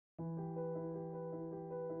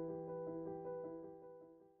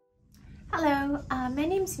Hello, my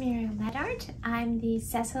name is Muriel Médard. I'm the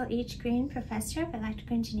Cecil H. Green Professor of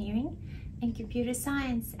Electrical Engineering and Computer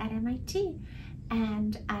Science at MIT,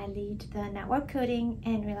 and I lead the Network Coding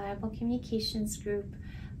and Reliable Communications group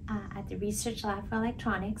at the Research Lab for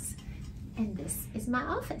Electronics, and this is my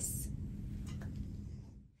office.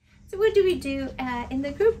 So what do we do in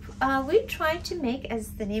the group? We try to make,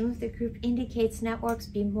 as the name of the group indicates, networks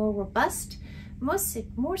be more robust,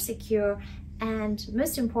 more secure, and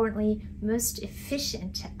most importantly, most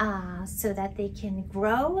efficient, so that they can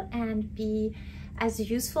grow and be as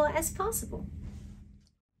useful as possible.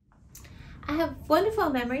 I have wonderful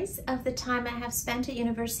memories of the time I have spent at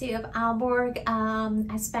University of Aalborg.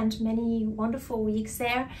 I spent many wonderful weeks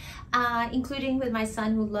there, including with my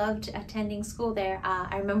son who loved attending school there.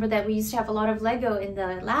 I remember that we used to have a lot of Lego in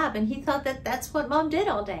the lab, and he thought that that's what Mom did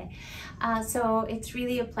all day. So it's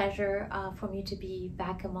really a pleasure for me to be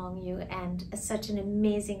back among you, and such an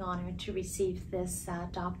amazing honor to receive this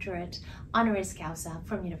doctorate honoris causa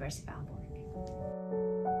from University of Aalborg.